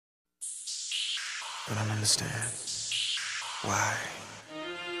I don't understand. Why?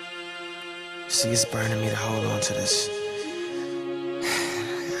 See, it's burning me to hold on to this.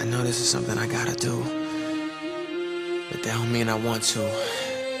 I know this is something I gotta do, but that don't mean I want to.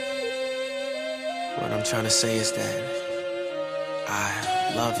 What I'm trying to say is that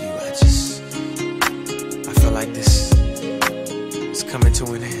I love you. I feel like this is coming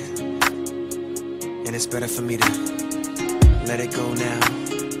to an end, and it's better for me to let it go now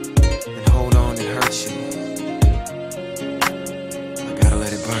and hold on and hurt you. I gotta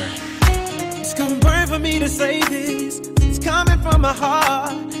let it burn. It's gonna burn for me to say this. It's coming from my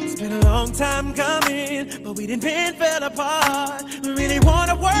heart. It's been a long time coming, but we didn't bend, fell apart. We really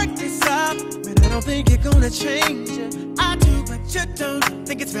wanna work this out, but I don't think you're gonna change it. I do, but you don't.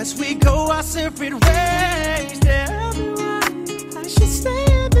 Think it's best we go our separate ways. Tell me why I should stay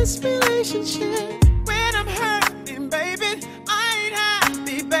in this relationship when I'm hurting, baby. I ain't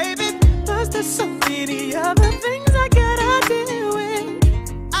happy, baby. Plus there's so many other things I gotta deal with.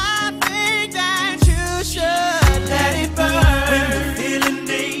 I think that you should let it burn. When the feeling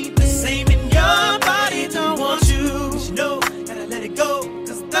ain't the same in your body, don't want you. You know, gotta let it go,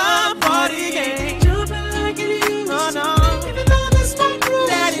 cause the party ain't jumping like it used to. Oh no, even though this might ruin,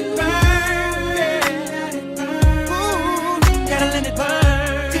 let it burn, let it burn. Ooh, gotta let it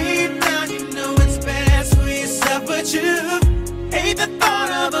burn. Deep down you know it's best for yourself, but you hate the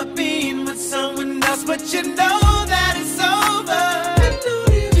thought of a being with someone else, but you know that it's over.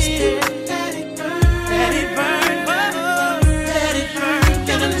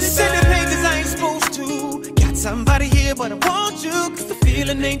 Somebody here, but I want you, cause the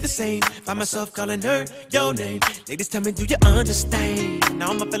feeling ain't the same. Find myself calling her your name. Ladies, tell me, do you understand?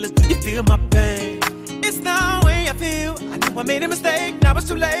 Now my fellas, do you feel my pain? It's the way I feel. I know I made a mistake, now it's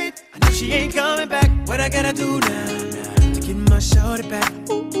too late. I know she ain't coming back. What I gotta do now to get my shorty back?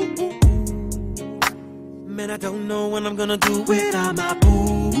 Ooh, ooh, ooh, ooh. Man, I don't know what I'm gonna do without my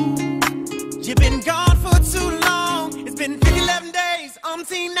boo. You've been gone for too long. It's been 11 days,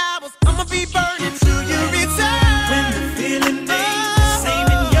 umpteen hours. I'ma be burning till you return. When the feeling ain't the same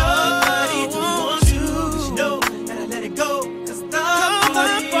in your body, don't want you. Cause you know, gotta let it go. Cause the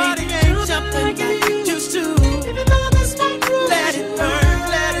party ain't jumping like it used to. Even though this might ruin, let it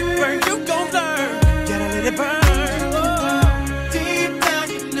burn, you gon' learn. Gotta let it burn. Deep down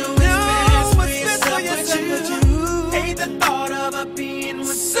you know it's best for yourself, but you hate the thought of a being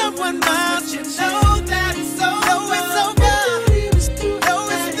with someone else. You know that it's over. No, it's over.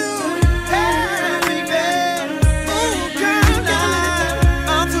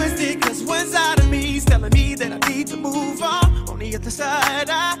 Side,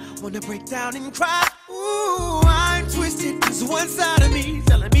 I wanna break down and cry. Ooh, I'm twisted, cause one side of me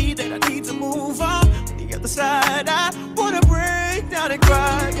telling me that I need to move on. On the other side, I wanna break down and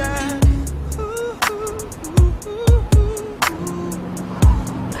cry, yeah. Ooh, ooh, ooh, ooh, ooh.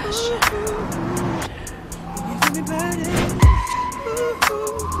 Passion.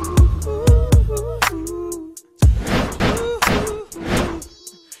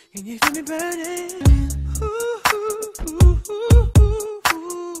 Can you feel me burning? Ooh, ooh, ooh, ooh,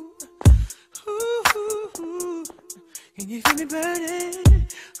 ooh. Can you feel me burning? Can you feel me burning?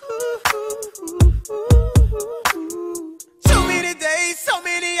 So many days, so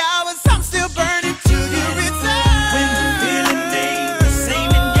many hours, I'm still burning till you return. When the feeling ain't the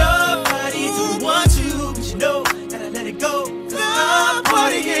same in your body, don't want you, but you know, gotta let it go. Cause the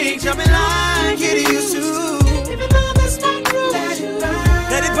party ain't jumping like it used to. Even though this might ruin, let it burn,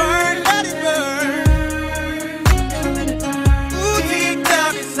 let it burn, let it burn. Gotta let it burn. Ooh, deep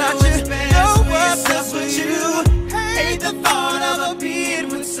down inside you know what's up with you. Hate the thought of a being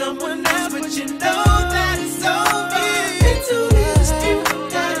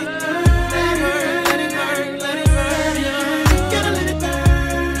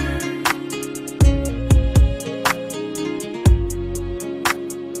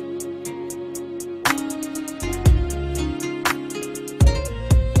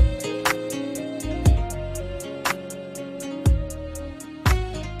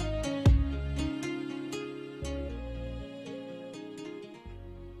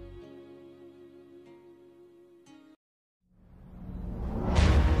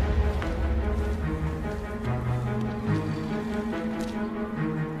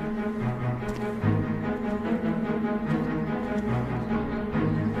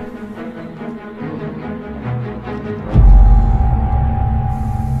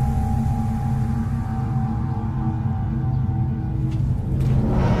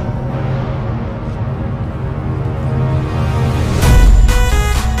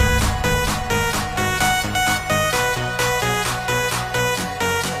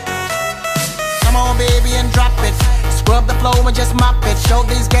baby, and drop it. Scrub the floor and just mop it. Show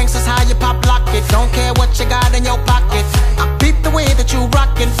these gangsters how you pop lock it. Don't care what you got in your pocket. I peep the way that you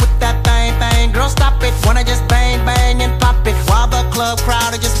rockin' with that thing. Girl, stop it. Wanna just bang, bang, and pop it while the club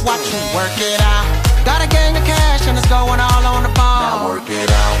crowd are just watching. Work it out. Got a gang of cash and it's going all on the ball. Now work it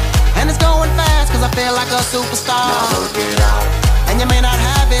out. And it's going fast cause I feel like a superstar. Now work it out. And you may not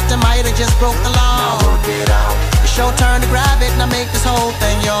have it, I might have just broke the law. Now work it out. It's your turn to grab it and I make this whole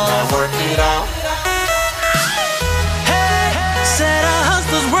thing yours. Now work it out. Said our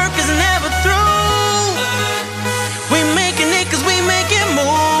hustlers' work is never through. We making it cause we make it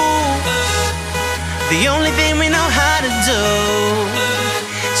move. The only thing we know how to do.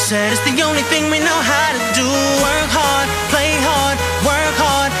 Said it's the only thing we know how to do. Work hard, play hard, work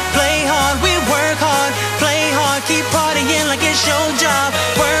hard, play hard. We work hard, play hard, keep partying like it's your job.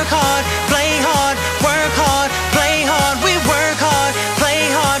 Work hard, play hard, work hard, play hard. We work hard, play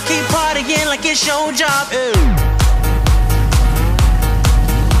hard, keep partying like it's your job. Ew.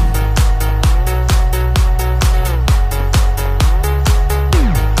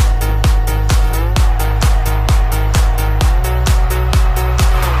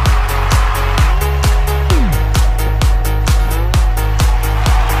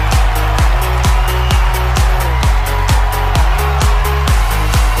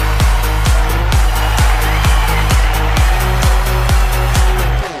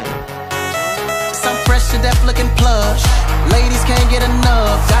 Deaf looking plush, ladies can't get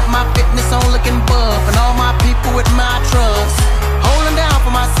enough. Got my fitness on looking buff, and all my people with my trust. Holding down for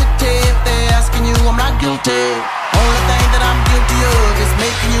my city. If they're asking you, I'm not guilty. Only thing that I'm guilty of is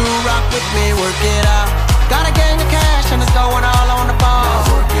making you rock with me. Work it out. Got a gang of cash and it's going all on the ball.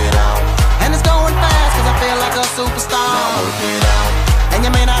 Now work it out. And it's going fast cause I feel like a superstar. Now work it out. And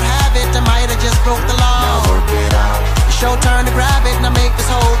you may not have it, I might have just broke the law. Now work it out. It's your turn to grab it and I make this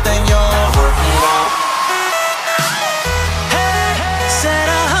whole thing yours. Now work it out. Said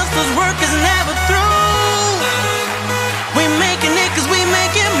our hustlers' work is never through. We making it cause we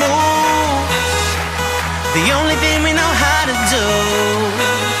make it move. The only thing we know how to do.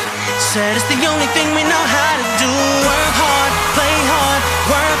 Said it's the only thing we know how to do.